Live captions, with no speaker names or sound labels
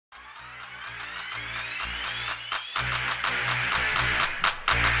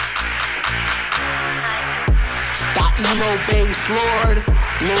Thyemo, bass lord,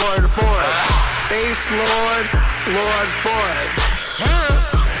 Lord Forth. Bass lord, Lord Forth.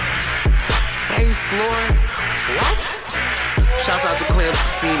 Bass lord, what? Shouts out to Clams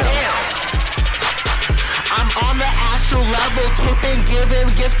Casino. Damn. I'm on the astral level, tipping, giving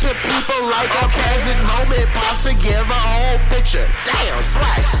gift to people like a present moment. Pause to give a whole picture. Damn,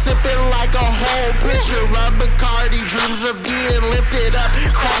 swag. Sipping like a whole picture. Rub Bacardi, dreams of being lifted up,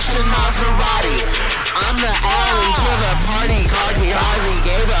 crashing Maserati. I'm the Allen to the party. Cardi hardly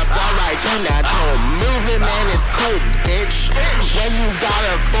gave up the right to natural movement, man. It's cool, bitch. When you got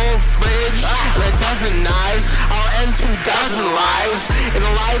a full fridge and a dozen knives, I'll end 2 dozen lives in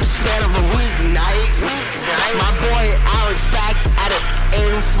the lifespan of a weeknight. My boy Alex back at it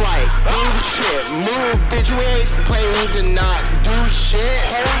in flight. Move shit, move, bitch. We ain't playing, we did not do shit.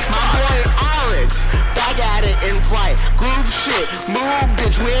 My boy Alex back at it in flight. Groove shit, move,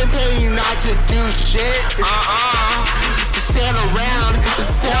 bitch. We ain't paying you not to do shit. Just stand around,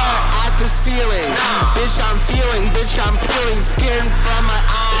 just stare at the ceiling. Bitch, I'm feeling, bitch, I'm peeling skin from my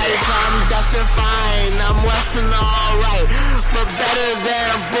eyes. I'm justifying, I'm less than alright, but better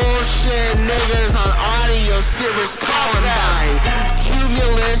than bullshit niggas on audio series Columbine.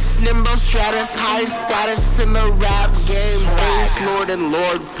 Cumulus, Nimbo Stratus, high status in the rap game. Bass Lord and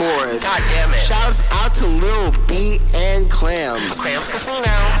Lord Forth. God damn it. Shouts out to Lil B and Clams. Clams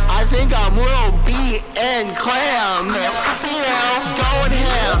Casino. I think I'm Lil B and Clams. Clams Casino. Going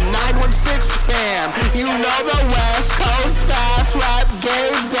ham, 916 fam. You know the West Coast fast rap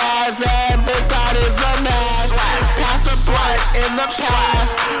game dads, and Biscott is a mess. Pass a blunt in the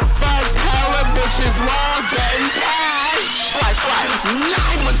past. Fucked hella bitches while getting cash. Swipe.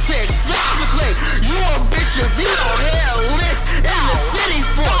 916, that's a click. You a bitch if you don't hear licks in the city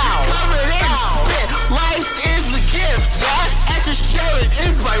for covered in spit. Life is a gift. Yes, and to share it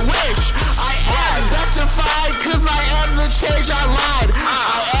is my wish. I am justified cause I am the change I lied.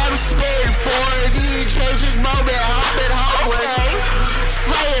 I am spared for the changing moment. Helping hopeless.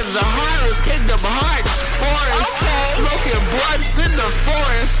 Slaying the heartless kingdom hearts forest. Smoking blunts in the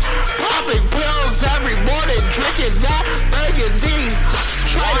forest. Popping pills every morning. Drinking that burgundy.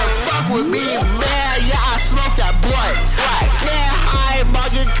 Try to fuck with me, man. Yeah, I smoke that blunt. Can't hide,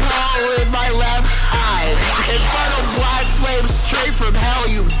 mugging call in my left eye. In front of black flames straight from hell,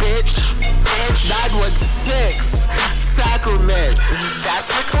 you bitch. 916 Sacrament. That's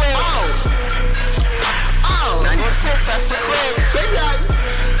the clip. Oh. 916, that's the clip. Big guy.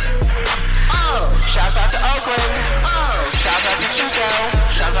 Shouts out to Oakland. Shouts out to Chico.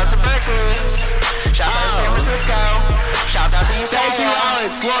 Shouts out to Berkeley. Shouts out to San Francisco. Shouts out to you. Thank you,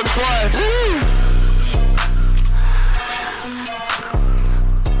 Alex. Lord Forth.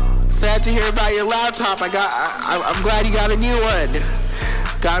 Sad to hear about your laptop. I'm glad you got a new one.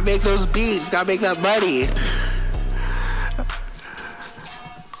 Gotta make those beats. Gotta make that money.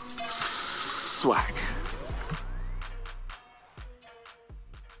 Swag.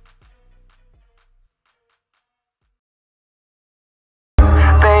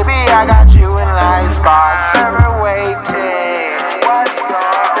 Baby, I got you in an icebox, server waiting. What's your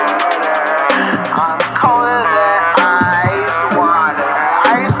order? I'm colder than ice water.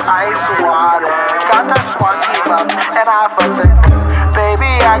 Ice water. Got that SWAT team up, and I fucked the. Baby,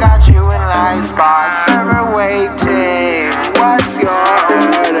 I got you in an icebox, server waiting. What's your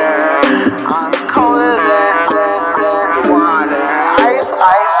order? I'm colder than water. Ice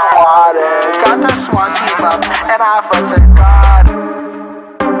water. Got that SWAT team up, and I fucked the god.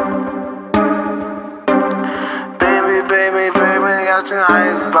 Baby, got your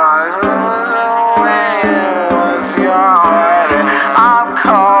icebox. What's your order? I'm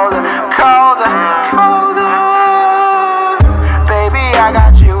colder. Baby, I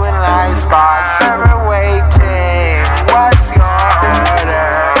got you in an icebox, server waiting. What's your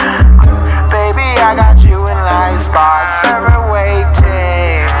order? Baby, I got you in an icebox, server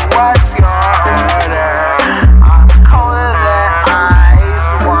waiting. What's your order? I'm colder than ice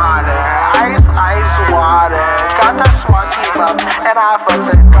water. Ice water. Got that SWAT team up, and I fucked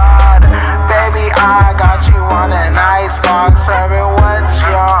the god. Baby, I got you on an icebox, serving. What's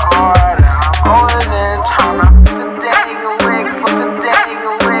your order? I'm older than time. I'm dating licks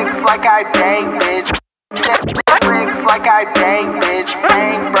like I bang, bitch. Licks like I bang, bitch.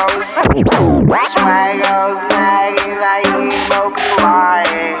 Bang, bros. Swaggos nagging that he won't be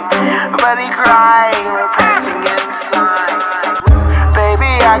lying, but he crying, repenting inside.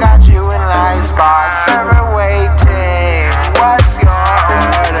 Baby, I got you in an icebox, server waiting. What's your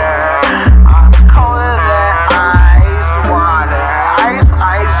order? I'm colder than ice water.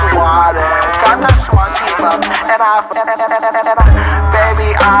 Ice water. Got that SWAT team up, and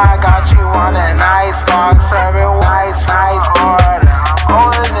baby, I got you on an icebox, server. Ice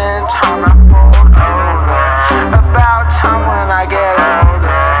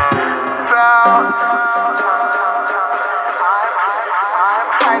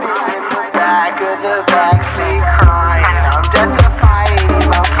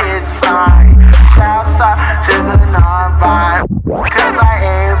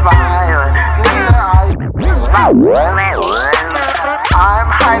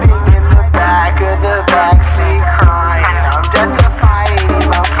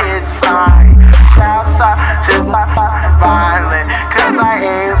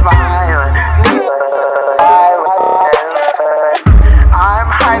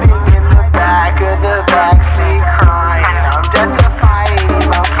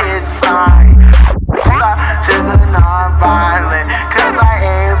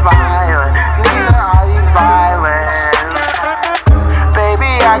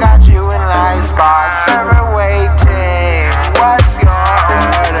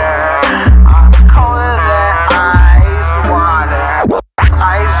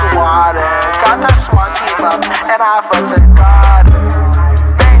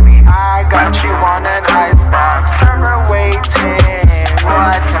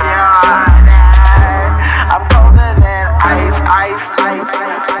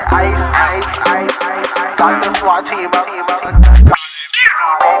Got the SWAT team up.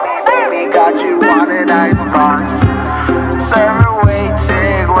 Baby, got you on an icebox. Server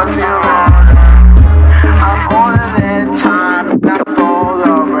waiting, what's your order? I'm older than time, and I roll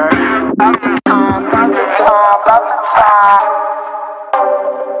over. About the time, about the time, about the time.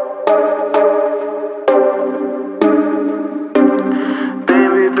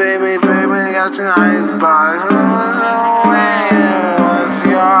 Baby, got your icebox. What's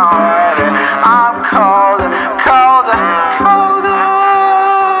your order? I'm colder, colder, colder.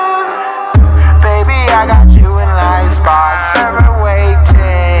 Baby, I got you in an icebox. Server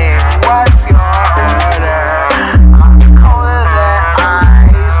waiting. What's your order? I'm colder than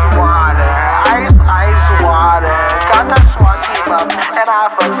ice water. Ice water. Got that SWAT team up, and I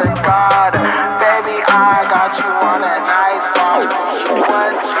forgot. Baby, I got you on an icebox.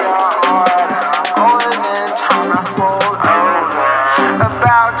 What's your order? Older than time to roll over.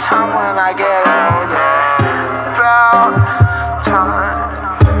 About time when I get older. About time.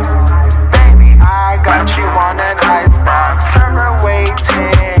 Baby, I got you on an icebox. Server waiting.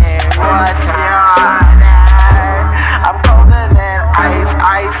 What's your order? I'm colder than ice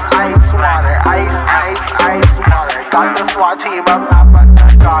water. Ice water. Got the SWAT team up, I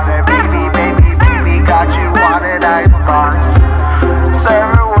fucking got it. Baby, got you on an icebox.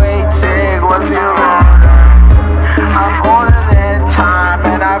 Server waiting, what's your order? I'm older than time,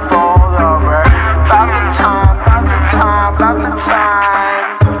 and I roll over. About the time, about the time, about the time.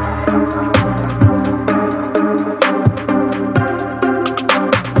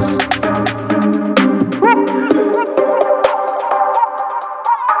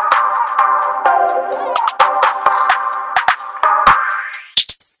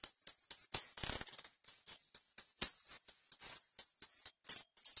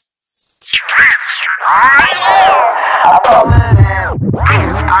 I'm colder than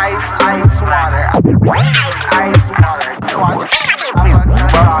ice water. Ice water. SWAT team, I fucking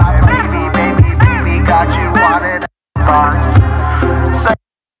got it. Baby, got you on an icebox. Say,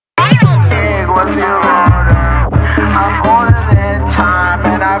 what's your order? I'm older than time,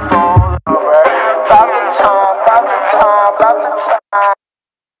 and I roll over. About the time, about the time, about the time.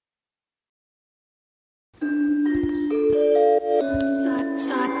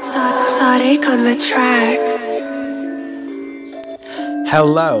 Sonic on the track.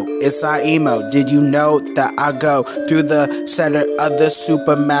 Hello, it's Thyemo. Did you know that I go through the center of the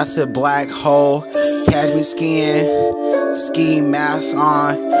supermassive black hole? Catch me skiing, ski mask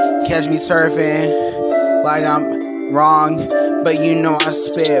on. Catch me surfing like I'm wrong. But you know I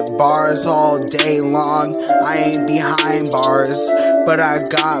spit bars all day long. I ain't behind bars, but I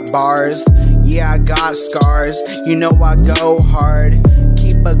got bars. Yeah, I got scars. You know I go hard.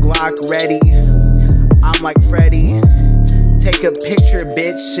 Keep a Glock ready. I'm like Freddy. Take a picture,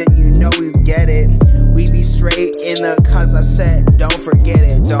 bitch, and you know you get it. We be straight in the cause I said, don't forget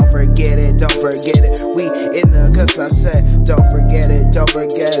it, don't forget it, don't forget it. We in the cause I said, don't forget it, don't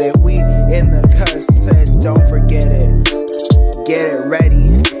forget it. We in the cause I said, don't forget it. Get it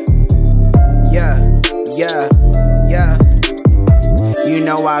ready. Yeah, yeah, yeah. You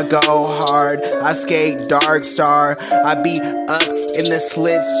know I go hard, I skate Darkstar. I be up in the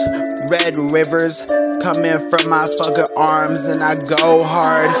slits, red rivers coming from my fucking arms, and I go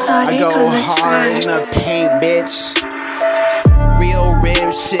hard. I go hard in the paint, bitch. Real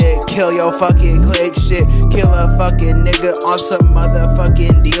rib shit, kill your fucking click shit. Kill a fucking nigga on some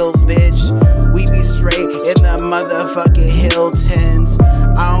motherfucking deals, bitch. We be straight in the motherfucking Hiltons.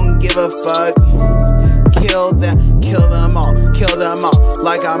 I don't give a fuck. Kill them all,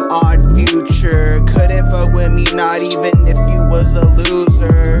 like I'm on Future. Couldn't fuck with me, not even if you was a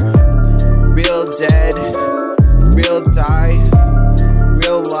loser. Real dead, real die,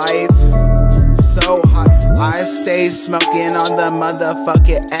 real life, so hot. I stay smoking on the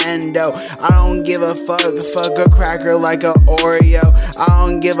motherfucking endo. I don't give a fuck a cracker like a Oreo. I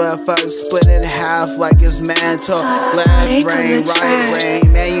don't give a fuck, split in half like it's mantle. Left brain, right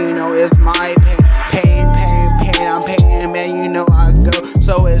brain, man, you know it's my pain, I'm paying, man, you know I go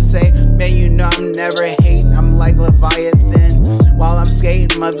so insane. Man, you know I'm never hating, I'm like Leviathan. While I'm skating,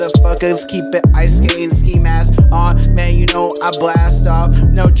 motherfuckers keep it ice skating, ski mask on. Man, you know I blast off,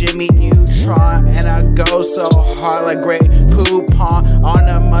 no Jimmy Neutron. And I go so hard like great poupon on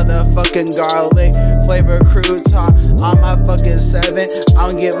a motherfucking garlic flavor crouton. On my fucking 7, I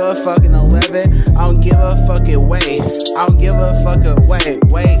don't give a fucking 11. I don't give a fucking wait, I don't give a fucking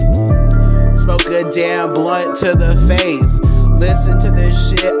wait. Smoke a damn blunt to the face. Listen to this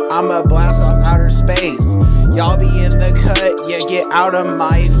shit, I'ma blast off outer space. Y'all be in the cut, yeah, get out of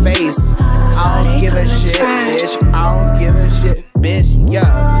my face. I don't give a shit, bitch. I don't give a shit, bitch, yeah.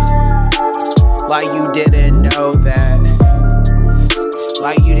 Like you did it.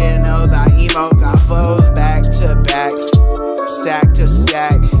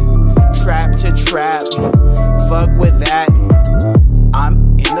 trap. Fuck with that. I'm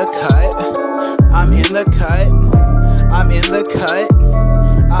in the cut. I'm in the cut. I'm in the cut.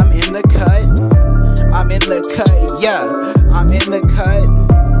 I'm in the cut. I'm in the cut, yeah. I'm in the cut.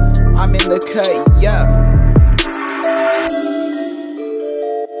 I'm in the cut, yeah.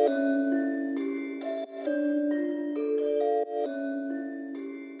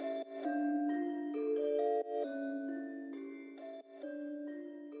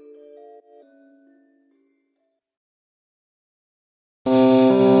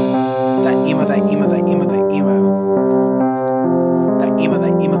 That emo, that emo, that emo, that emo. That emo,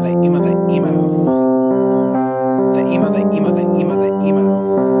 that emo, that emo, that emo. That emo, that emo, that emo, that emo.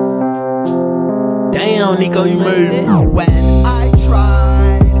 Damn, Nico, you made it. When I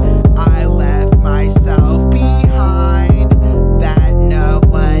tried, I left myself behind. That no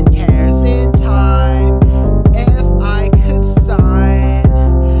one cares in time. If I could sign,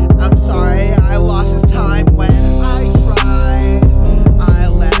 I'm sorry I lost his time. When I tried, I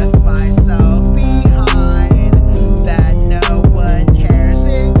left myself behind. That no one cares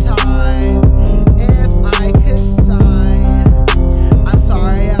in time. If I could sign, I'm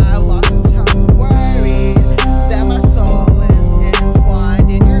sorry I lost his time. Worried that my soul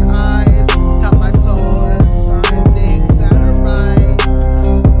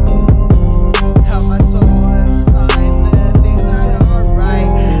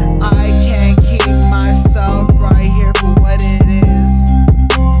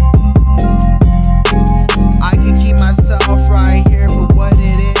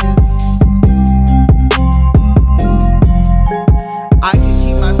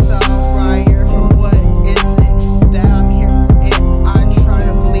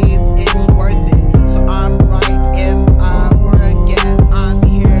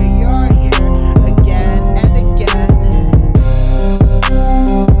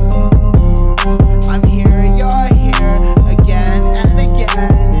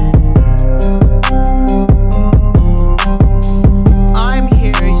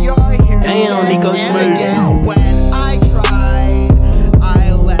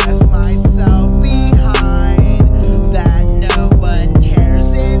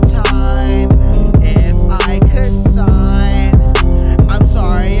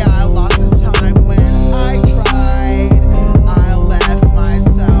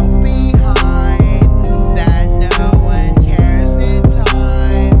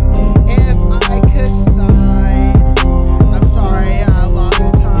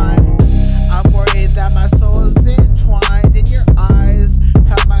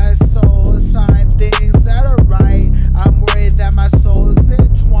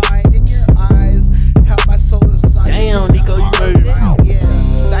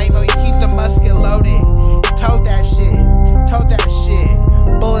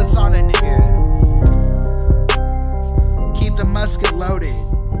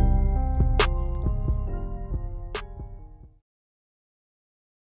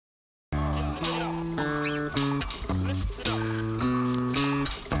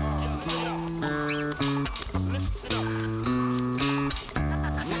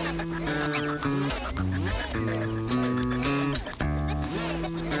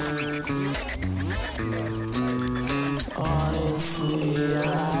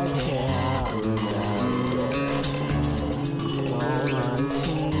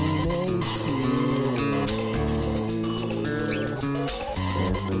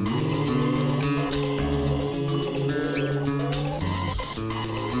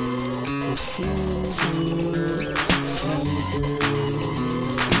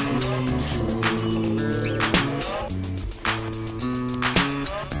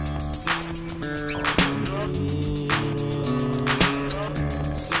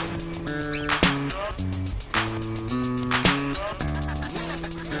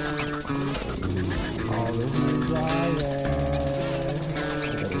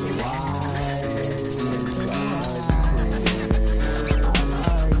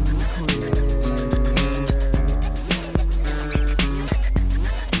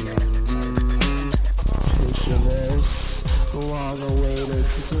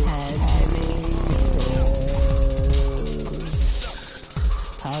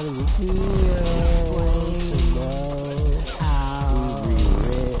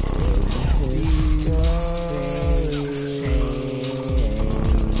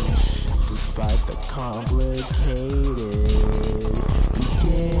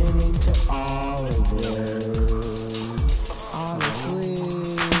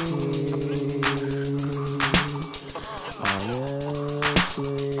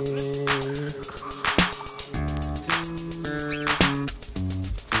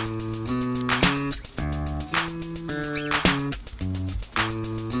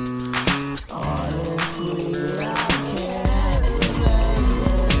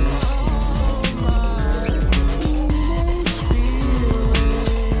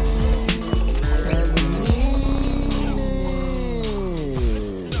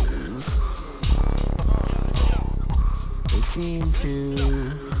seem to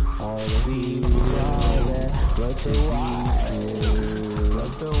all the things are there, but the why,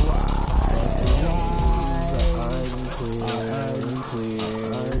 but the why are unclear.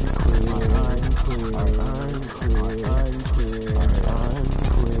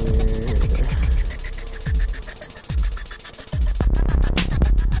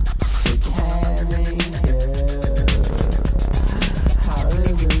 The cabin gift, how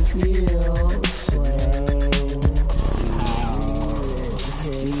does it feel? Swing, how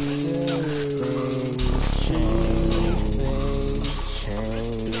things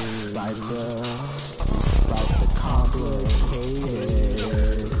change, like the complicated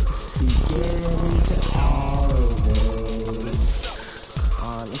beginning to all of this.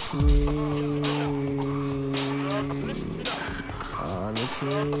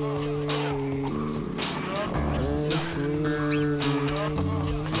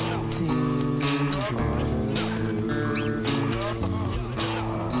 Teen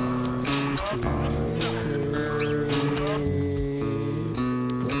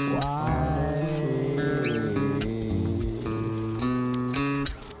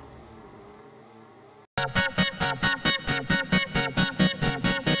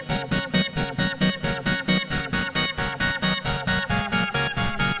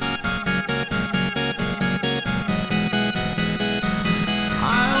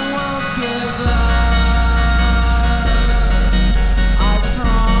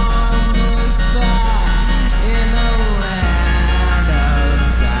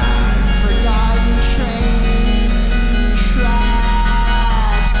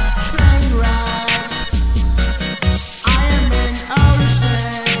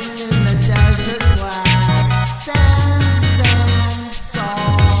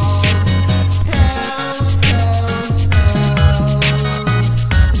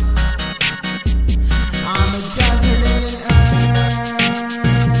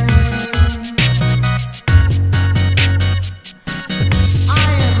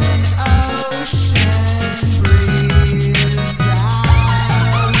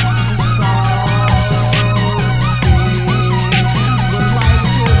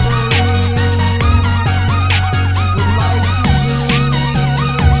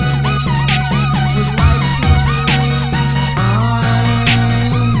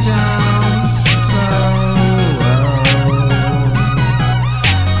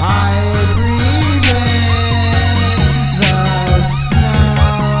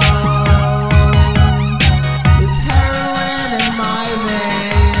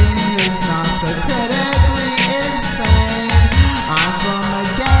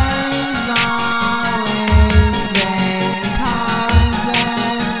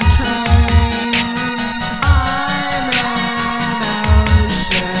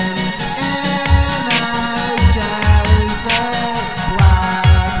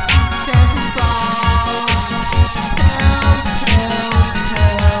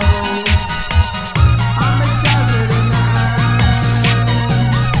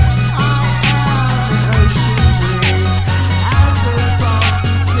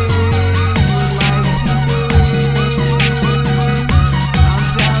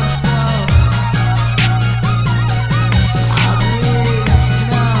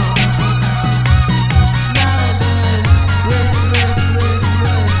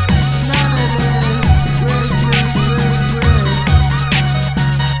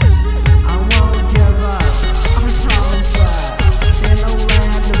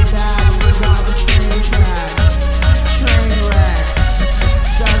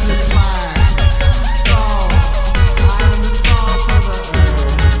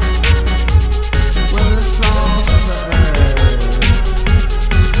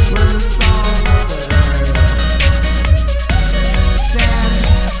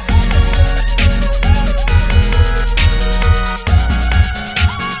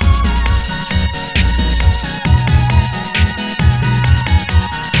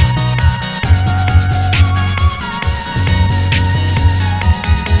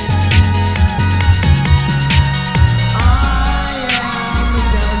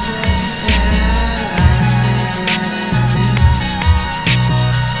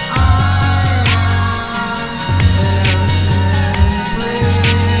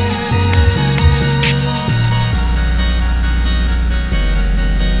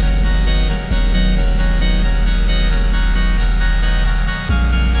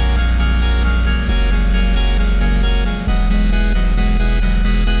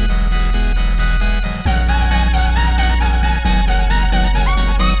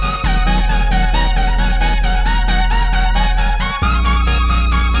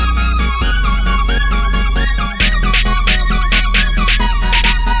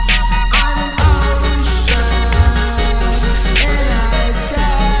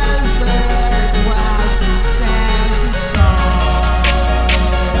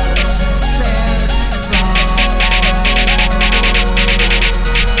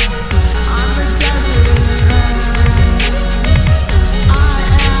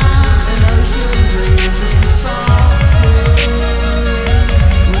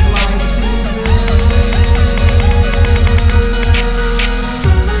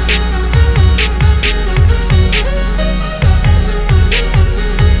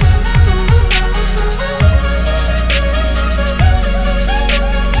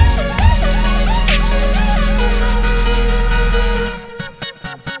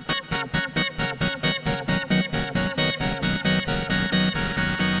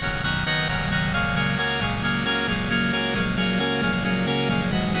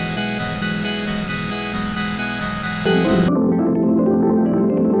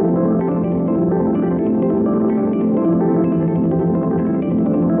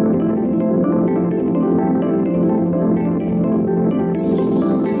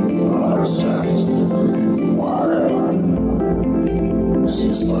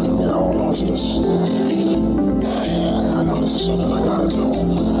something I gotta do.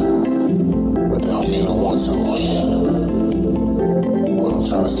 But that don't mean I want to. What I'm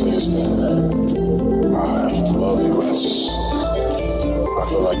trying to say is that I love you. I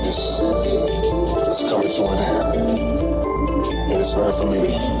feel like this is coming to an end. And it's time for me to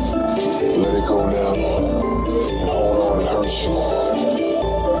let it go now and hold on and hurt you. I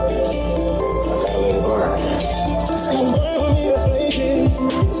gotta let it burn. It's gonna burn for me to say this.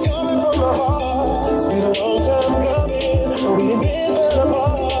 It's coming from my heart. It's been a long time coming. We've been fell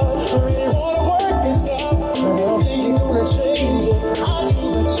apart. I really wanna work this out. But I don't think you're gonna change it. I do,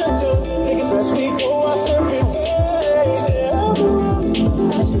 but you don't. Think it's best we go our separate ways. Yeah.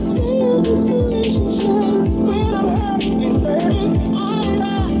 I should say in this relationship, but I'm happy, baby. I'm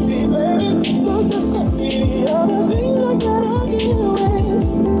happy, baby. Lost myself in the other things I gotta deal with.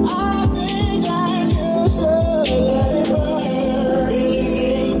 I think I should let it burn.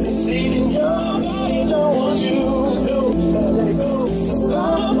 Feeling deceiving your body, don't want you to know. Let it go. It's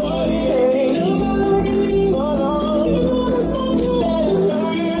not what it ain't. You gotta keep on. You gotta stop to let it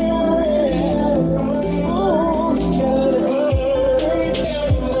burn. Ooh, let it burn.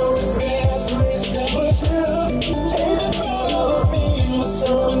 You know it's best when it's never true. Ain't the thought of me with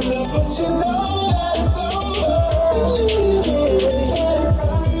someone else, but you know that's over. Let it burn.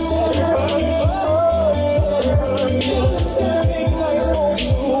 Let it burn. Let it burn. You're the same things I supposed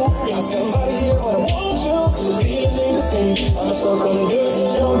to. Got somebody here, but I want you. The feeling ain't the same. I'm so gonna do it.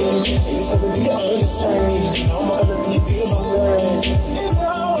 Don't get it. It's something you don't understand me. I'm all the you feel my brain. It's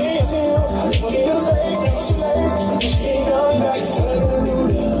not the way I feel. I forget to say that she like. She ain't coming back. What I gotta do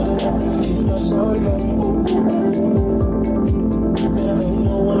now? Keep my shorty go. And I don't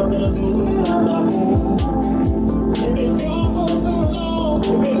know what I'm gonna do without my boo. You've been gone for so long.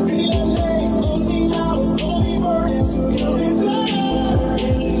 You've been feeling days, 14 hours. Gonna be burning to your desire.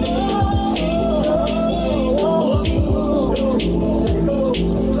 Really love you. Want you. Let it go.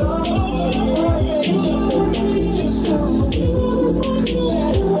 It's not what I'm burning. You should let me just do. You know this one.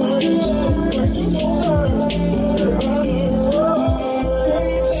 Let it burn. Let it burn. You gon' burn. Let it burn.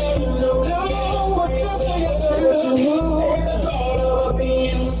 Take that, you know. What's the thing I said to you? Ain't the thought of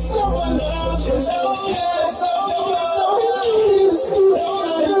being someone else. You know that's so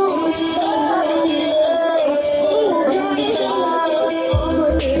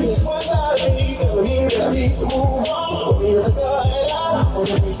telling me that I need to move on. On the other side, I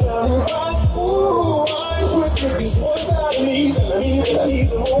wanna break down and cry. Ooh, I'm twisted. This one side of me telling me that I need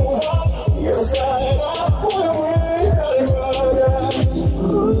to move on. On the other side, I wanna break down and cry.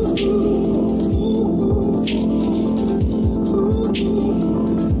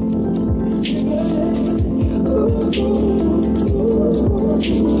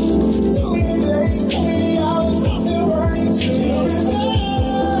 So many days, so many hours, I'm still burning to your desire.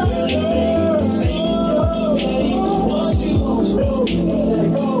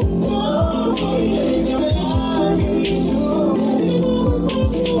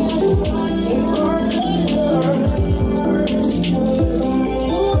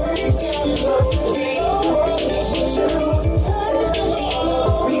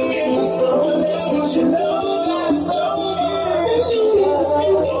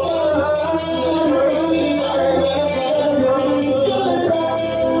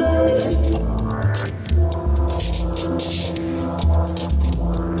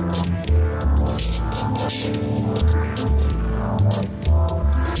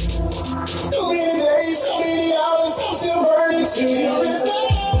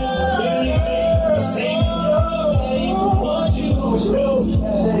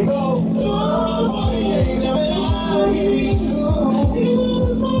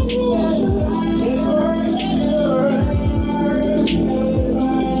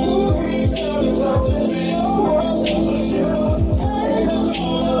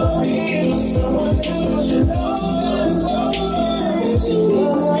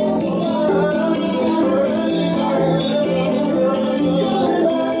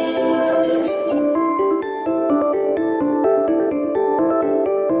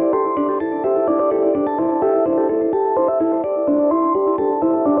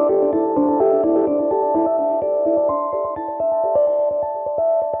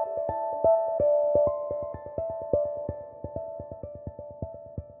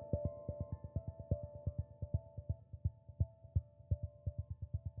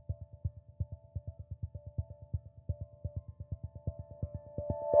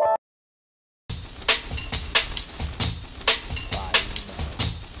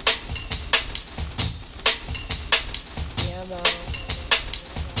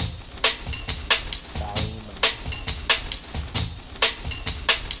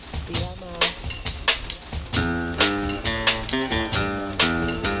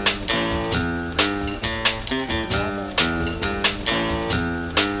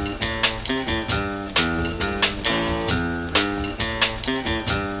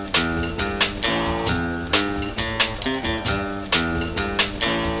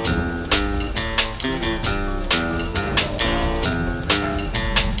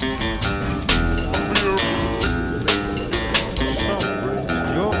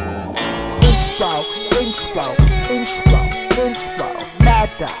 intro, intro, intro,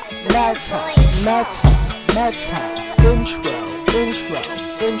 meta, meta, meta, meta, intro, intro,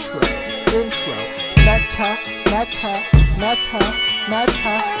 intro, intro, meta, meta, meta,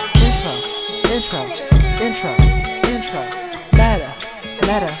 meta, intro, intro, intro, intro, meta,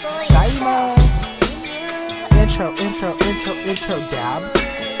 meta, Thyemo, intro, intro, intro, intro, dab,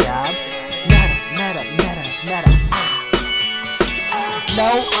 dab, meta, meta, meta, meta, No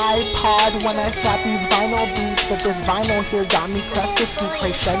iPod when I slap these vinyl beats, but this vinyl here got me crescendo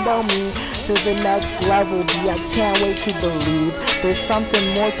crescendo me to the next level. B, I can't wait to believe there's something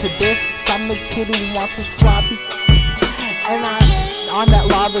more to this. I'm the kid who wants to slap you, and I'm on that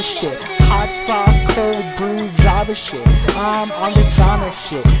lava shit, hot sauce, cold brew, Java shit. I'm on this Ghana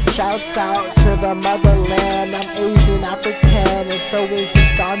shit. Shouts out to the motherland. I'm Asian, African, and so is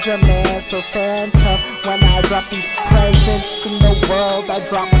this ganja man. So Santa, when I drop these presents in the world, I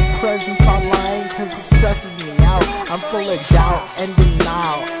drop my presents online, cause it stresses me out. I'm full of doubt and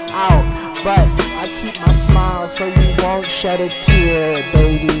denial, out, but I keep my smile so you won't shed a tear,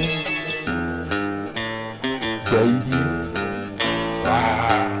 baby. Baby.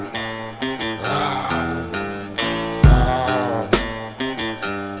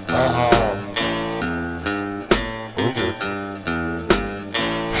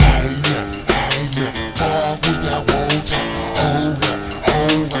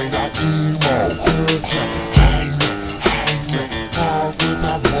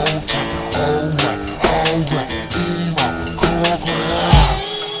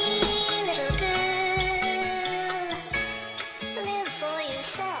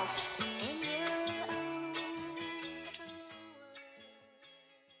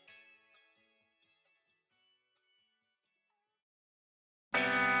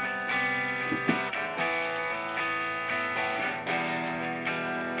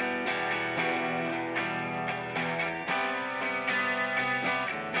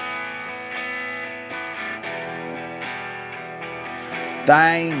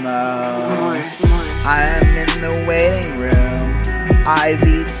 Thyemo, I'm in the waiting room, IV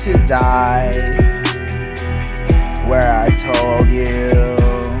to die. Where I told you,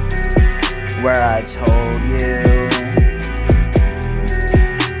 where I told you,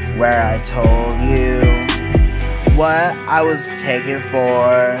 where I told you what I was taking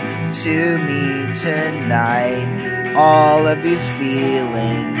for to me tonight. All of these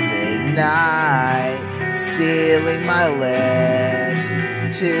feelings ignite, sealing my lips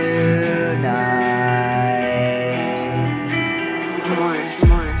tonight.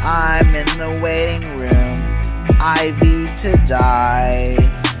 I'm in the waiting room, IV to die.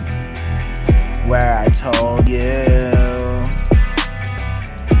 Where I told you,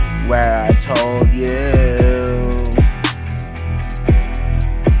 where I told you,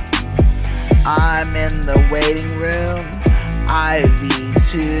 I'm in the waiting room, IV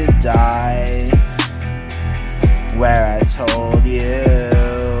to die. Where I told you,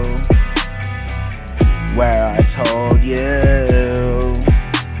 where I told you,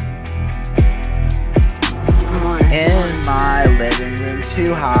 in my living room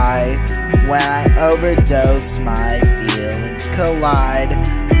too high. When I overdose, my feelings collide.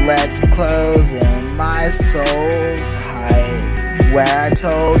 Let's close in my soul's height. Where I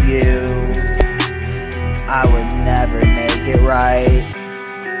told you I would never make it right.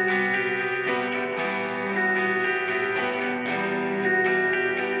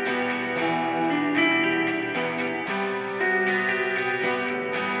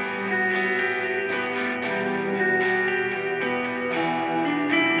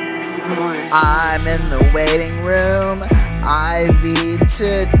 I'm in the waiting room, IV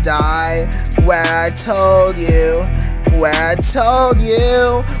to die. Where I told you, where I told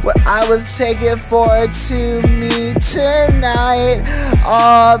you what I was taking for to me tonight.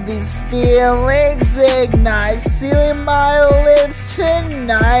 All these feelings ignite, sealing my lips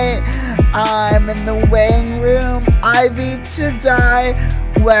tonight. I'm in the waiting room, IV to die.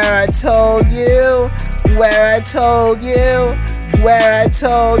 Where I told you, where I told you, where I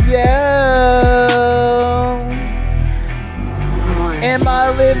told you. In my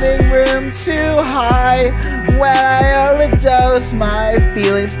living room too high. When I overdose, my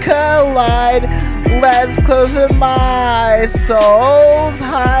feelings collide. Let's close in my soul's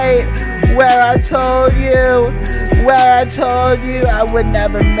height. Where I told you I would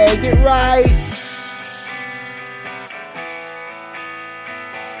never make it right.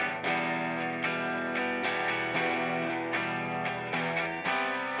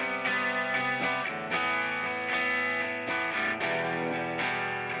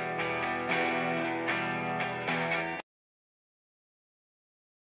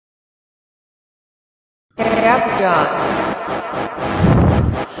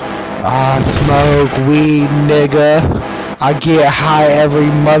 I smoke weed, nigga. I get high every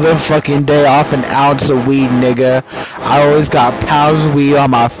motherfucking day off an ounce of weed, nigga. I always got pounds of weed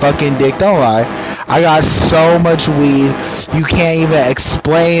on my fucking dick, don't lie. I got so much weed, you can't even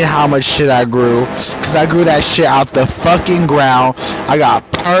explain how much shit I grew. Cause I grew that shit out the fucking ground. I got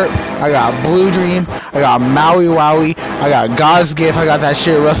Perp, I got Blue Dream, I got Maui Wowie, I got God's Gift, I got that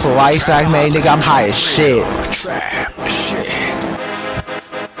shit Russell Isaac made, nigga, I'm high as shit.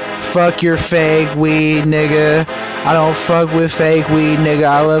 Fuck your fake weed, nigga. I don't fuck with fake weed, nigga.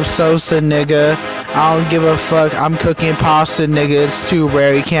 I love Sosa, nigga. I don't give a fuck. I'm cooking pasta, nigga. It's too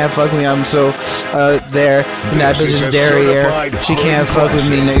rare. You can't fuck me. I'm so there. And that bitch is derriere. She can't fuck with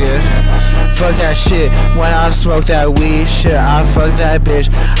me, nigga. Fuck that shit. When I smoke that weed shit, I fuck that bitch.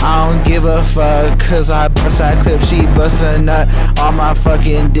 I don't give a fuck, cause I bust that clip. She bust a nut on my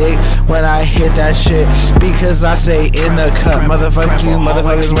fucking dick when I hit that shit. Because I say in the cut, motherfuck you,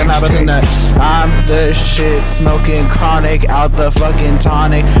 motherfuckers, when I bust a nut. I'm the shit, smoking chronic out the fucking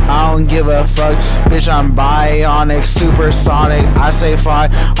tonic. I don't give a fuck, bitch, I'm bionic, supersonic. I say fly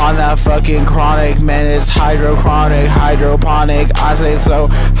on that fucking chronic, man, it's hydrochronic, hydroponic. I say so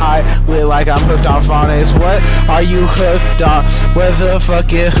high with like I'm hooked on phonics. What are you hooked on? Where's the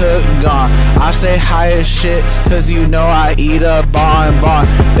fucking hook gone? I say high as shit, cause you know I eat a bon.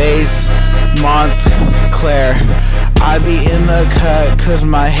 Base Montclair. I be in the cut, cause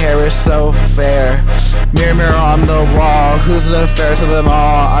my hair is so fair. Mirror, mirror on the wall, who's the fairest of them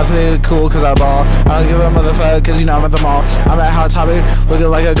all? I say it cool cause I ball. I don't give a motherfucker cause you know I'm at the mall. I'm at Hot Topic, looking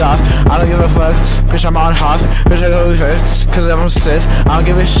like a goth. I don't give a fuck, bitch, I'm on Hoth. Bitch, I go first, cause I'm Sith. I don't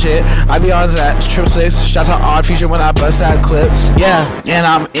give a shit, I be on that Trip 6. Shouts out Odd Future when I bust that clip. Yeah, and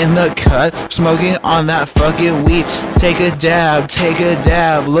I'm in the cut, smoking on that fucking weed. Take a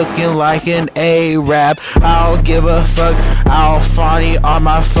dab, looking like an A-rap. I don't give a fuck, Alfani on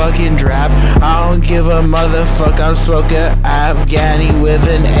my fucking drab. I don't give a motherfucker, I'm smoking Afghani with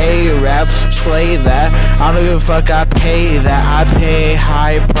an A-rap. Slay that, I don't give a fuck, I pay that. I pay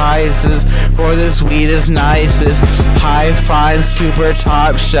high prices for this weed is nicest. High fine, super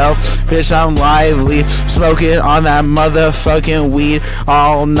top shelf. Bitch, I'm lively, smoking on that motherfucking weed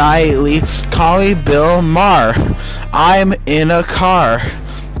all nightly. Call me Bill Maher, I'm in a car.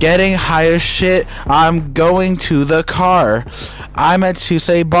 Getting high as shit, I'm going to the car. I'm at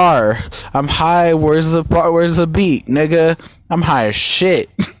Tuesday Bar. I'm high, where's the bar, where's the beat, nigga? I'm high as shit.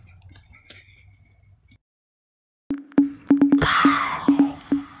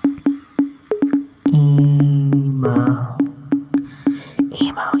 Emo,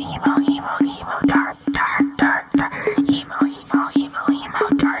 dark, emo, dark, emo,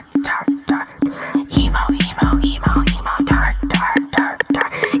 dark,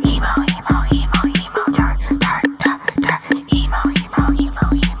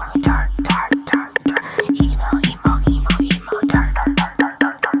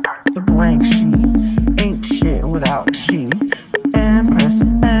 the blank sheet ain't shit without she. Empress,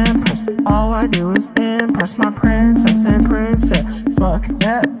 all I do is impress my princess and princess. Fuck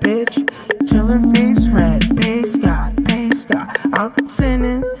that bitch till her face red. Bass God, I'm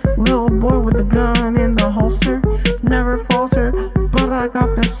sending little boy with a gun in the holster. Never falter, but I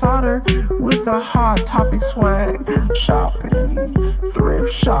got the solder with the Hot Topic swag. Shopping,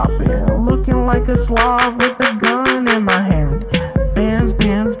 thrift shopping, looking like a Slav with a gun in my hand. Bands,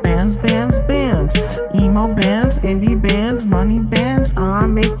 emo bands, indie bands, money bands. I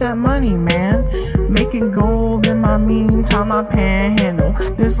make that money, man. Making gold in my meantime, I panhandle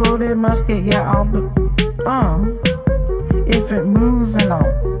this loaded musket. Yeah, I'll be, if it moves and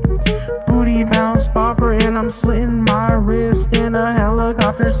I'll booty bounce bopper, and I'm slitting my wrist in a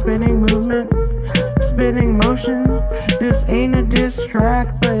helicopter, spinning movement, spinning motion. This ain't a diss track,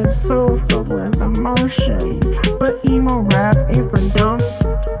 but it's so filled with emotion. But emo rap ain't for dumb.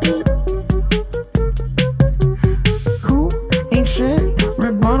 Who ain't shit?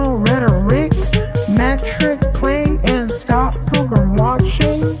 Rebuttal rhetoric, metric playing, and Scott Pilgrim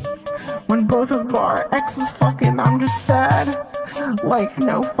watching. When both of our exes fucking, I'm just sad. Like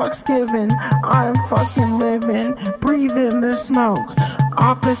no fucks given, I'm fucking living, breathing the smoke.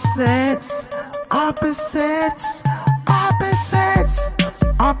 Opposites of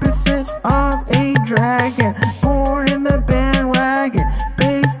a dragon, born in the bandwagon.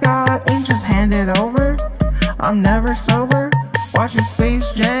 Bass God ain't just handed over. I'm never sober, watching Space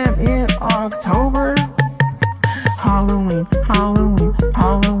Jam in October. Halloween,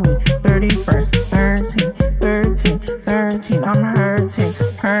 31st, 13, I'm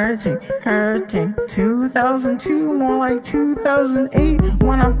hurting. 2002, more like 2008,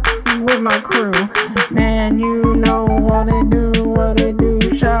 when I'm with my crew. Man, you know what it do, what it do.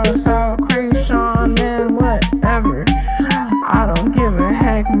 Shouts out Krayshawn, man, whatever. I don't give a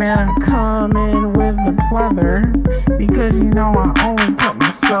heck, man, I come in with the pleather. Because you know I only cut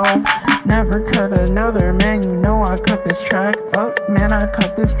myself, never cut another. Man, you know I cut this track up. Man, I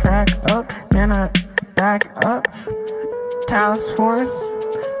cut this track up. Man, I back up. Task Force,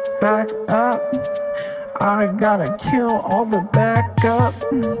 back up. I gotta kill all the backup.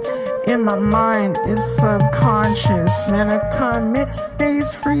 In my mind, it's subconscious. Man, I commit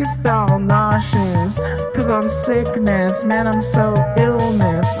base freestyle nauseous. Cause I'm sickness, man, I'm so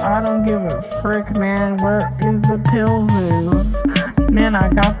illness. I don't give a frick, man, where is the pills is? Man, I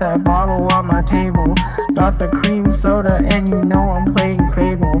got that bottle on my table. Got the cream soda and you know I'm playing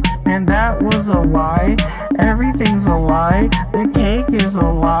Fable. Man, that was a lie. Everything's a lie. The cake is a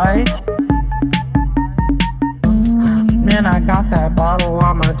lie. Man, I got that bottle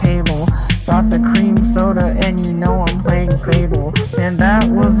on my table. Got the cream soda and you know I'm playing Fable. Man, that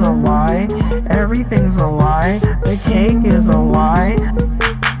was a lie. Everything's a lie. The cake is a lie.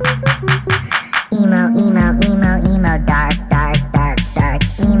 Emo, emo, emo, emo, dark, dark, dark, dark.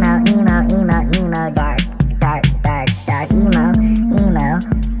 Emo, emo, emo, emo, dark, dark, dark, dark. Emo, emo,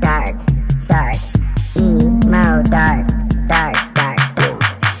 dark, dark. Emo, dark, dark, dark.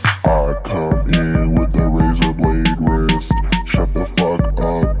 I come in with a razor blade wrist. Shut the fuck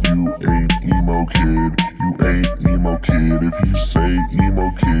up, you ain't emo kid. You ain't emo kid. If you say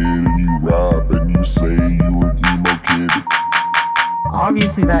emo kid and you rap and you say you an emo kid.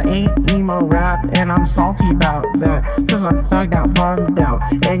 Obviously that ain't emo rap, and I'm salty about that. Cause I'm thugged out, bummed out,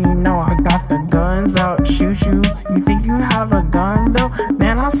 and you know I got the guns out. Shoot you, you think you have a gun though?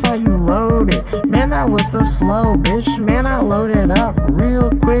 Man, I saw you load it. Man, that was so slow, bitch. Man, I loaded up real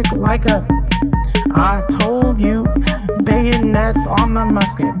quick like a... I told you, bayonets on the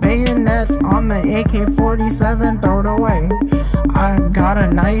musket, bayonets on the AK-47, throw it away. I got a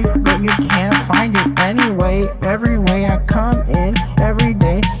knife, but you can't find it anyway. Every way I come in, every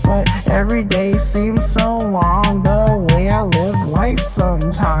day, but every day seems so long. The way I live life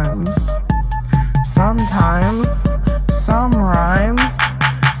sometimes. Sometimes, some rhymes,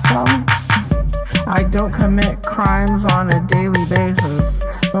 some... I don't commit crimes on a daily basis.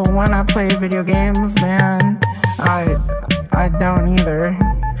 But when I play video games, man, I don't either.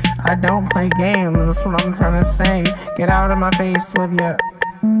 I don't play games, that's what I'm trying to say. Get out of my face with your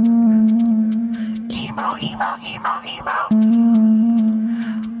emo, emo, emo, emo.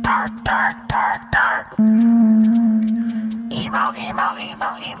 Dark, dark, dark, dark. Emo, emo,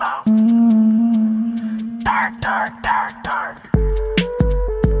 emo, emo. Dark, dark, dark, dark.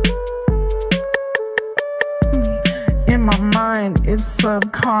 In my mind, it's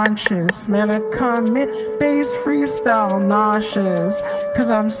subconscious. Man, I commit base freestyle nauseous. Cause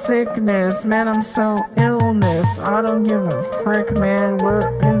I'm sickness, man, I'm so illness. I don't give a frick, man, where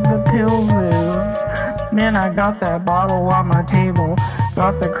is the pills is? Man, I got that bottle on my table.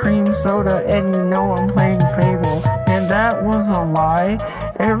 Got the cream soda and you know I'm playing Fable. And that was a lie.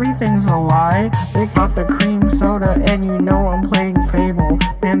 Everything's a lie. They got the cream soda and you know I'm playing Fable.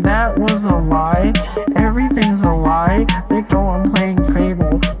 And that was a lie. Everything's a lie. They know I'm playing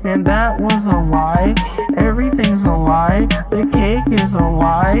Fable. And that was a lie. Everything's a lie. The cake is a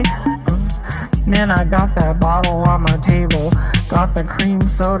lie. Man, I got that bottle on my table. Got the cream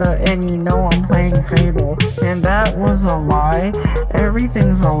soda and you know I'm playing Fable. And that was a lie.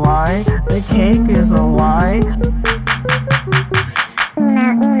 Everything's a lie. The cake is a lie.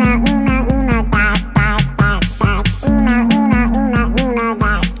 Emo, emo, emo, emo, dark, dark, dark, dark. Emo, emo, emo, emo,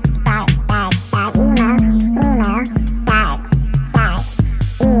 dark, dark, dark, dark. Emo, emo, dark, dark.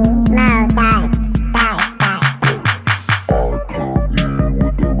 Emo, dark, dark, dark. I come in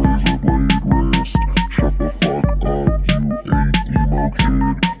with a razor blade wrist. Shut the fuck up, you ain't emo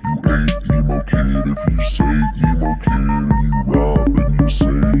kid. You ain't emo kid. If you say emo kid and you rap and you say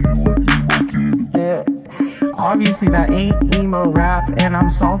you an emo kid. Obviously that ain't emo rap, and I'm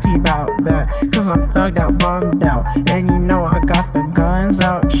salty about that. Cause I'm thugged out, bummed out, and you know I got the guns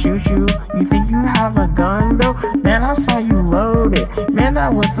out. Shoot you, you think you have a gun though? Man, I saw you load it. Man,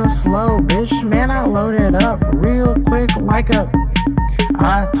 that was so slow, bitch. Man, I loaded up real quick like a...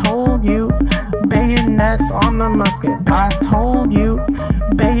 I told you, bayonets on the musket. I told you,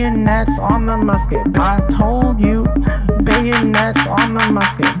 bayonets on the musket. I told you, bayonets on the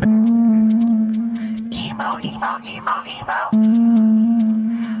musket. Emo, emo, emo, emo.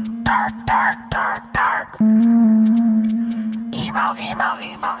 Dark, dark, dark, dark. Emo, emo,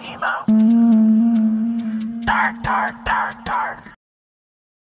 emo, emo. Dark, dark, dark, dark.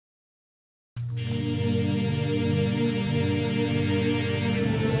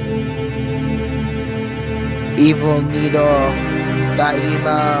 Evil Needle,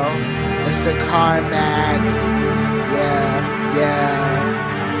 Thyemo, Mr. Carmack, yeah.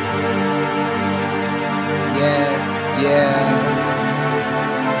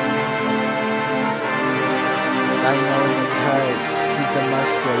 Thyemo in the cuts, keep the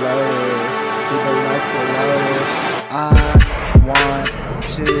musket loaded, I want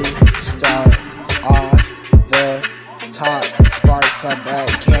to start off the top, sparks up at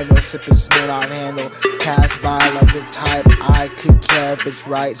candle, sipping smooth off handle, pass by like the type I could care if it's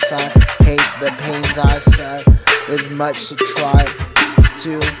right side, hate the pains I said, there's much to try,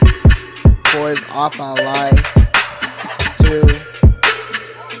 2, 4 is off I lie, 2,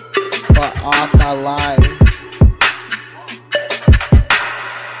 but off I lie,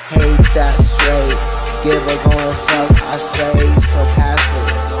 hate that straight, give a going fuck I say, so passive.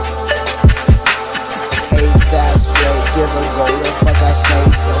 Hate that straight, give a golden fuck I say,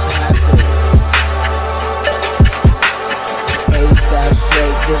 so passive. Hate that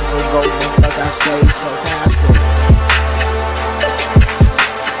straight, give a golden fuck I say, so passive.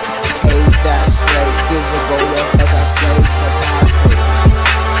 Hate that straight, gives a golden fuck I say, so passive.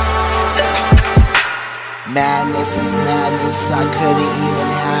 Madness is madness, I couldn't even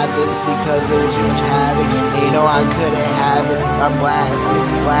have this because it was too much havoc. And you know I couldn't have it, I'm blasting.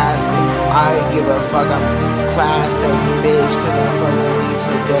 I didn't give a fuck, I'm classic. Bitch, couldn't fuck with me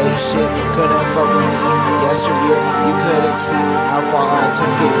today, shit. Couldn't fuck with me yesteryear. You couldn't see how far I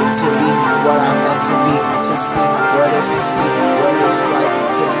took it to be what I meant to be. To see what is to see, what is right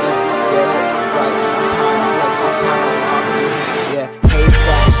to me. Get it right, this time is off of me. Yeah, hate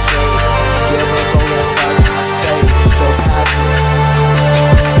that straight, give a golden fuck I say, so passive.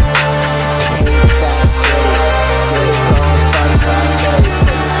 Hate that straight, give a golden fuck I say,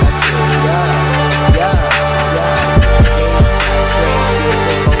 so passive. Yeah. Hate that straight, give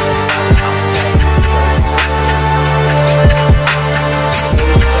a golden fuck I say, so passive.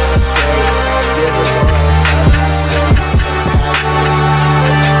 Hate that straight, give a golden fuck I say, so passive.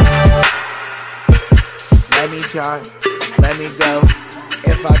 Let me try, let me go.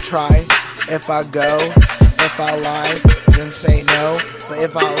 If I try, if I go, if I lie, then say no. But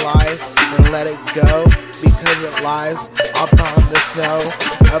if I lie, then let it go, because it lies upon the snow,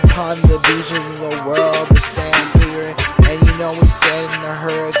 upon the beaches of the world, the sand clearing. And you know we stand in a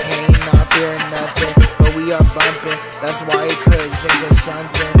hurricane, not fearing nothing, but we are bumping. That's why you couldn't think of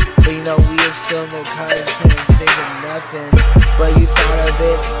something, but you know we are still in the cuz, couldn't think of nothing. But you thought of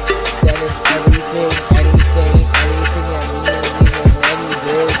it, then it's everything, anything that means any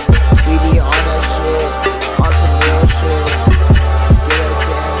this. We be on that shit, on some real shit. Get a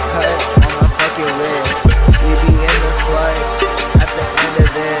damn cut on my fucking wrist. We be in the slugs at the end of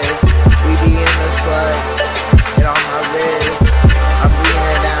this. We be in the slugs, and on my wrist, I'm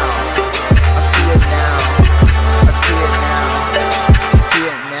bleeding it out. I see it now.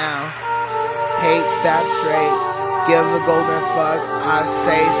 Hate that straight, gives a golden fuck I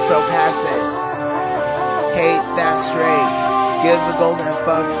say, so pass it. Hate that straight, gives a golden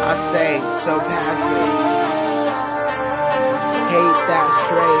fuck I say, so passive. Hate that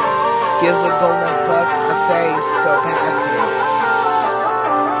straight, gives a golden fuck I say, so passive.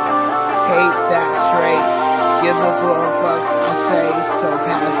 Hate that straight, gives a golden fuck I say, so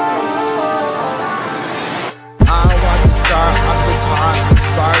passive. I want to start off the top, it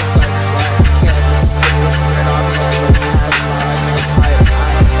sparks like black candles, simple spread off handle, pass by my type.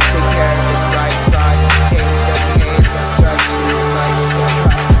 I take care of this right side, hate the pains and such, nice to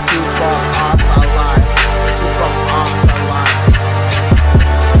try. Too far off my line, too far off my line,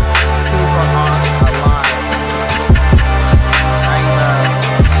 too far off my line.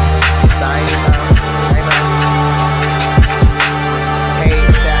 Thyemo.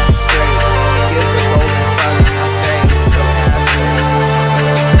 Hate that straight, gives a golden fuck I say, so passive.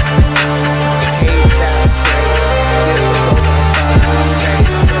 Hate that straight, gives a golden fuck I say,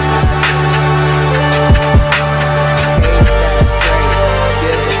 so passive. Hate that straight,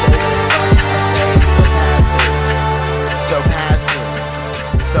 gives a golden fuck I say, so passive.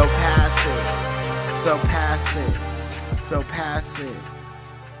 So passive.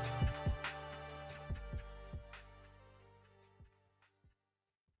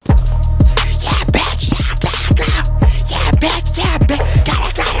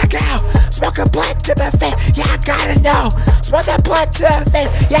 Smoke a blunt to the face, yeah, I gotta know. Smoke that blunt to the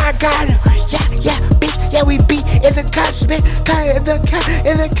face, yeah, I gotta. Yeah, bitch, yeah, we be in the cut, spit, cut in the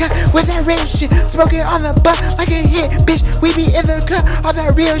the cut with that real shit. Smoking on the butt like a hit, bitch. We be in the cut, all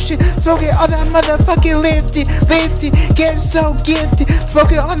that real shit. Smoking on that motherfucking lifted, getting so gifted.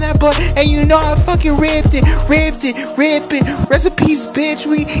 Smoking on that blunt, and you know I fucking ripped it. Recipes, bitch.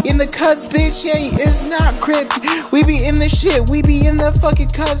 We in the cuts, bitch. Yeah, it's not cryptic. We be in the shit. We be in the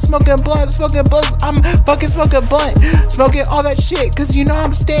fucking cut, smoking blunts. I'm fucking smoking blunt, smoking all that shit. Cause you know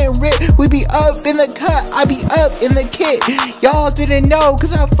I'm staying ripped. We be up in the cut. I be up in the kit. Y'all didn't know,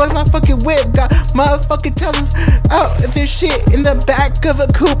 cause I fucked my fucking whip. Got motherfucking tellers out of this shit in the back of a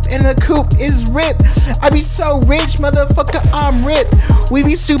coupe, and the coupe is ripped. I be so rich, motherfucker, I'm ripped. We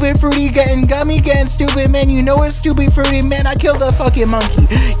be stupid fruity, getting gummy, getting stupid, man. You know it's stupid fruity, man. I killed the fucking monkey.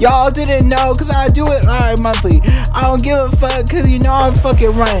 Y'all didn't know, cause I do it monthly. I don't give a fuck, cause you know I'm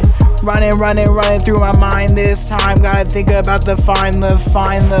fucking running through my mind this time. Gotta think about the fine.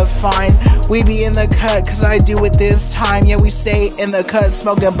 We be in the cut, cause I do it this time. Yeah, we stay in the cut,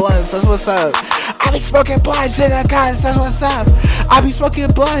 smoking blunts, that's what's up. I be smoking blunts in the cuts, that's what's up. I be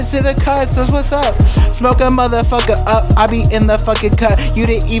smoking blunts in the cuts, that's what's up. Smoke a motherfucker up, I be in the fucking cut. You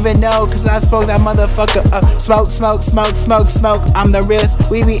didn't even know, cause I spoke that motherfucker up. Smoke, I'm the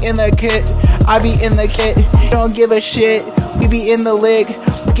wrist. We be in the kit, I be in the kit. Don't give a shit, we be in the lick.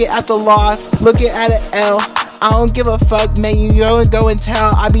 Get at the loss, looking at an L. I don't give a fuck, man, you go and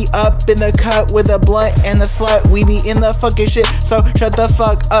tell. I be up in the cut with a blunt and a slut. We be in the fucking shit, so shut the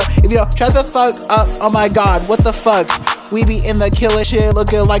fuck up. If you don't shut the fuck up, oh my god, what the fuck? We be in the killer shit,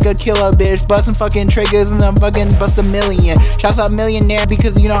 looking like a killer bitch. Busting fucking triggers and I'm fucking bust a million. Shouts out millionaire,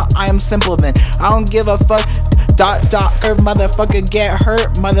 because you know I am simple then. I don't give a fuck. Motherfucker get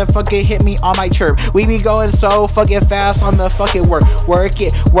hurt, motherfucker hit me on my chirp. We be going so fucking fast on the fucking work. Work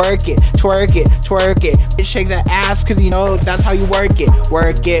it, twerk it. Shake that ass, cause you know that's how you work it.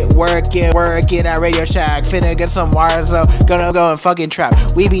 Work it at Radio Shack. Finna get some wires, so gonna go and fucking trap.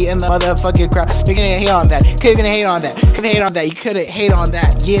 We be in the motherfucking crap. You couldn't hate on that. You couldn't hate on that.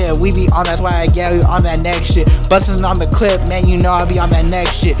 Yeah, we be on that swag. Yeah, we on that next shit. Bustin' on the clip, man, you know I be on that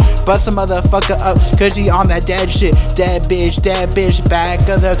next shit. Bust a motherfucker up, cause he on that dead shit. Dead bitch, back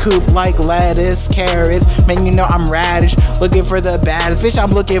of the coupe like lettuce, carrots. Man, you know I'm radish, looking for the baddest. Bitch,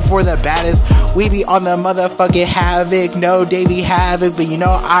 I'm looking for the baddest. We be on the motherfucking havoc. No Davey Havoc, but you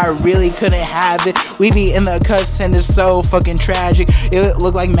know I really couldn't have it. We be in the cuts and it's so fucking tragic. It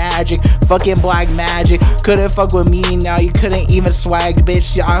look like magic, fucking black magic. Couldn't fuck with me, now you couldn't even swag,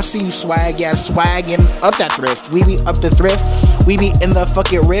 bitch. I see you swag, yeah, swagging up that thrift. We be up the thrift. We be in the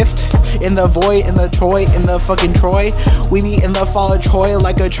fucking rift, in the void, in the Troy, in the fucking Troy. We be in the fall of Troy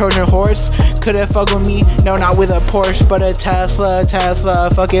like a Trojan horse. Couldn't fuck with me, no, not with a Porsche, but a Tesla.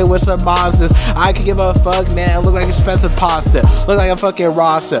 Fuck it with some Mazdas. I could give a fuck, man. Look like expensive pasta. Look like a fucking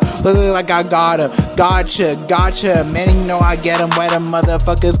Rasta. Look like I got him. Gotcha. Man, you know I get him. Wet him,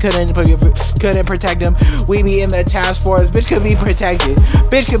 motherfuckers couldn't protect him. We be in the task force. Bitch could be protected.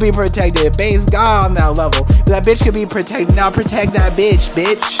 Base God on that level. That bitch could be protected. Now protect that bitch.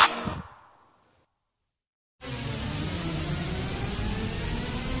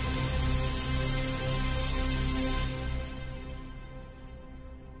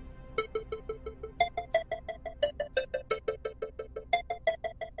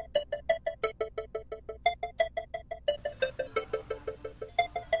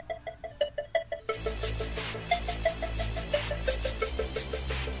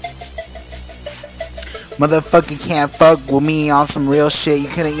 Motherfucker can't fuck with me on some real shit.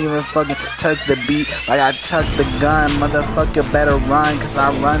 You couldn't even fucking touch the beat like I tucked the gun. Motherfucker better run, cause I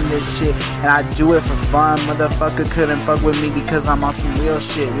run this shit and I do it for fun. Motherfucker couldn't fuck with me because I'm on some real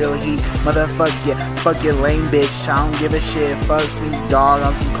shit, real heat. Motherfucker, fucking lame bitch. I don't give a shit. Fuck Snoop Dogg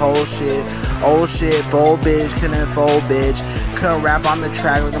on some cold shit. Old shit, bold bitch, couldn't fold bitch. Couldn't rap on the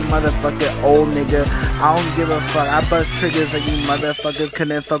track like a motherfucking old nigga. I don't give a fuck. I bust triggers like you motherfuckers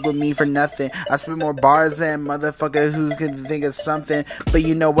couldn't fuck with me for nothing. I spit more bars than motherfucker who's gonna think of something, but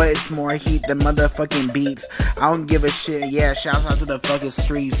you know what? It's more heat than motherfucking beats. I don't give a shit. Yeah, shouts out to the fucking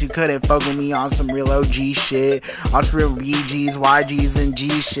streets. You couldn't fuck with me on some real OG shit, on some real BGs, YGs, and G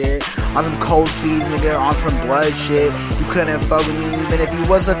shit, on some cold seeds, nigga, on some blood shit. You couldn't fuck with me even if you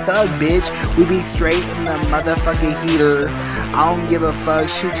was a thug, bitch. We be straight in the motherfucking heater. I don't give a fuck.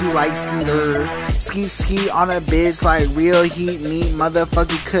 Shoot you like Skeeter. Ski on a bitch like real heat meat.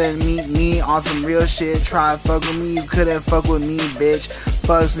 Motherfucker couldn't meet me on some real shit. Try to fuck with me, you couldn't fuck with me, bitch.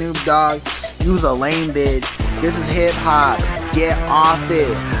 Fuck Snoop Dogg, you's a lame bitch. This is hip hop, get off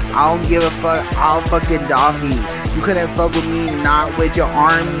it. I don't give a fuck, I'll fucking Doffy. You couldn't fuck with me, not with your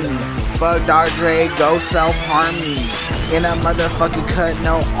army. Fuck Dr. Dre, go self-harm me. in a motherfucking cut,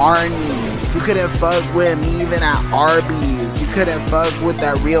 no Arnie. You couldn't fuck with me even at Arby's. You couldn't fuck with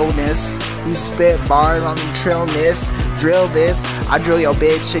that realness. We spit bars on the trillness. Drill this, I drill your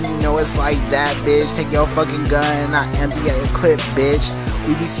bitch, and you know it's like that, bitch. Take your fucking gun and I empty out your clip, bitch.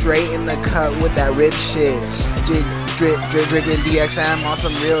 We be straight in the cut with that rip shit. Drinking DXM on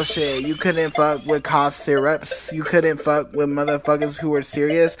some real shit. You couldn't fuck with cough syrups. You couldn't fuck with motherfuckers who were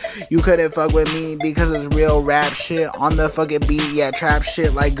serious. You couldn't fuck with me because it's real rap shit on the fucking beat. Yeah, trap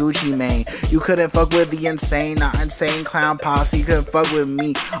shit like Gucci Mane. You couldn't fuck with the insane, not insane clown posse. You couldn't fuck with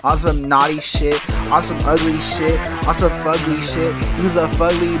me on some naughty shit, on some ugly shit, on some fugly shit. You's a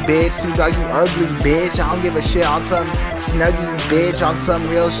fugly bitch, you got you ugly bitch. I don't give a shit on some snuggies, bitch, on some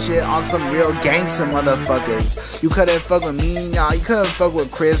real shit, on some real gangster motherfuckers. You couldn't fuck with me, nah, you couldn't fuck with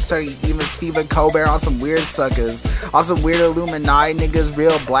Chris or even Stephen Colbert on some weird suckers, on some weird Illuminati niggas,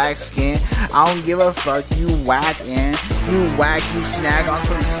 real black skin. I don't give a fuck, you whack in, you whack, you snag on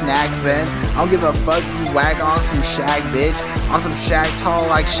some snacks then. I don't give a fuck, you whack on some shag, bitch, on some shag tall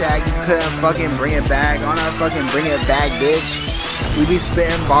like shag. You couldn't fucking bring it back, on a fucking bring it back, bitch. We be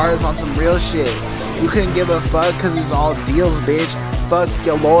spitting bars on some real shit. You couldn't give a fuck cause it's all deals, bitch. Fuck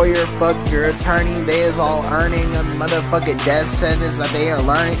your lawyer, fuck your attorney. They is all earning a motherfucking death sentence that they are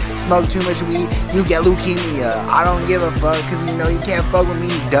learning. Smoke too much weed, you get leukemia. I don't give a fuck cause you know you can't fuck with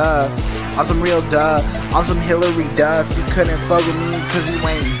me, duh. On some real duh, on some Hillary Duff. You couldn't fuck with me cause you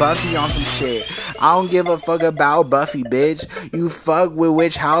ain't Buffy on some shit. I don't give a fuck about Buffy, bitch. You fuck with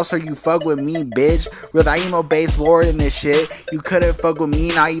Witch House or you fuck with me, bitch. Real Thyemo based lord in this shit. You couldn't fuck with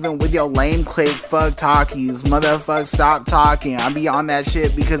me, not even with your lame clip. Fuck talkies, motherfuck, stop talking. I be on that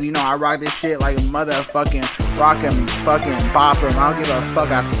shit because you know I rock this shit like a motherfucking rock 'em, fucking bop 'em. I don't give a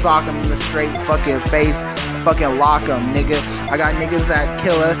fuck, I sock 'em in the straight fucking face, fucking lock 'em, nigga. I got niggas that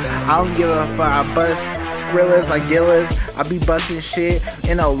killer. I don't give a fuck, I bust Skrillas like Dillas. I be busting shit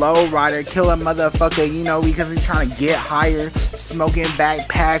in a low rider, kill a motherfucker, you know, because he's trying to get higher. Smoking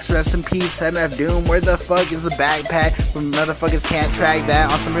backpacks, rest in peace, MF Doom. Where the fuck is the backpack when motherfuckers can't track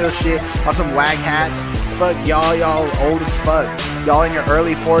that? On some real shit, on some whack hats. Fuck y'all old as fuck. Y'all in your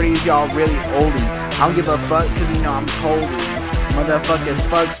early 40s, y'all really oldie. I don't give a fuck cause you know I'm cold. Motherfuckers,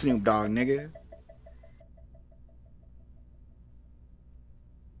 fuck Snoop Dogg, nigga.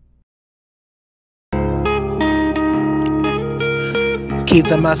 Keep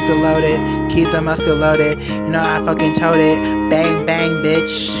the muscle loaded, keep the muscle loaded. You know I fucking told it. Bang, bang,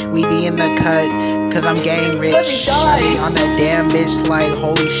 bitch. We be in the cut, cause I'm gang rich. I be on that damn bitch like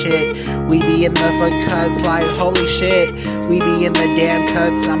holy shit. We be in the fuck cuts like holy shit. We be in the damn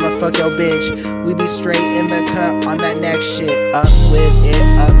cuts, I'ma fuck your bitch. We be straight in the cut on that next shit. Up with it,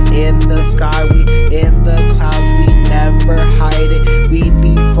 up in the sky. We in the clouds, we never hide it. We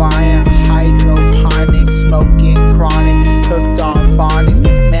be flying hydroponics, smoking chronic, hooked on phonics.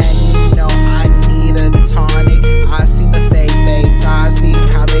 Man, you know I need a tonic. I seen the fake face, I seen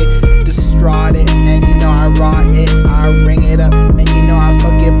how they distraught it. And you know I rot it, I ring it up. Man, you know I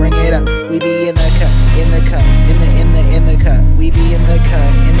fucking bring it up. We be in the cut, in the cut, in the cut. We be in the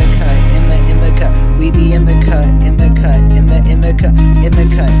cut, in the cut, in the cut. We be in the cut, in the cut, in the cut, in the cut, in the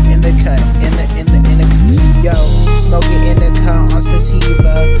cut, in the cut. Yo, smoking in the cut on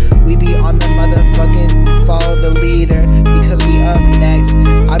sativa. We be on the motherfucking follow the leader because we up next.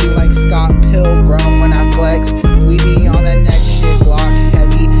 I be like Scott Pilgrim when I flex. We be on that next shit, Glock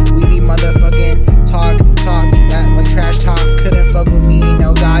heavy. We be motherfucking talk, that like trash talk. Couldn't fuck with me,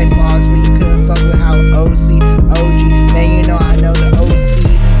 no Guy Fawkes, but you couldn't fuck with how OG. Man, you know I know the OC.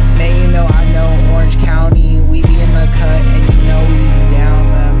 Man, you know I know Orange County. We be in the cut and you know we down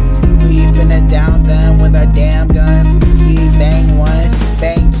them. We finna down them with our damn guns. We bang one,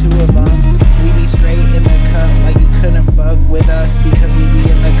 bang two of them. We be straight in the cut like you couldn't fuck with us because we be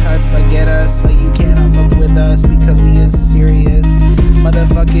in the cuts like get us. Like you cannot fuck with us because we is serious.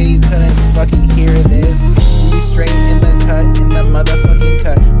 Motherfucker, you couldn't fucking hear this. We be straight in the cut, in the motherfucking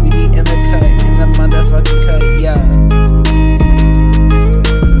cut.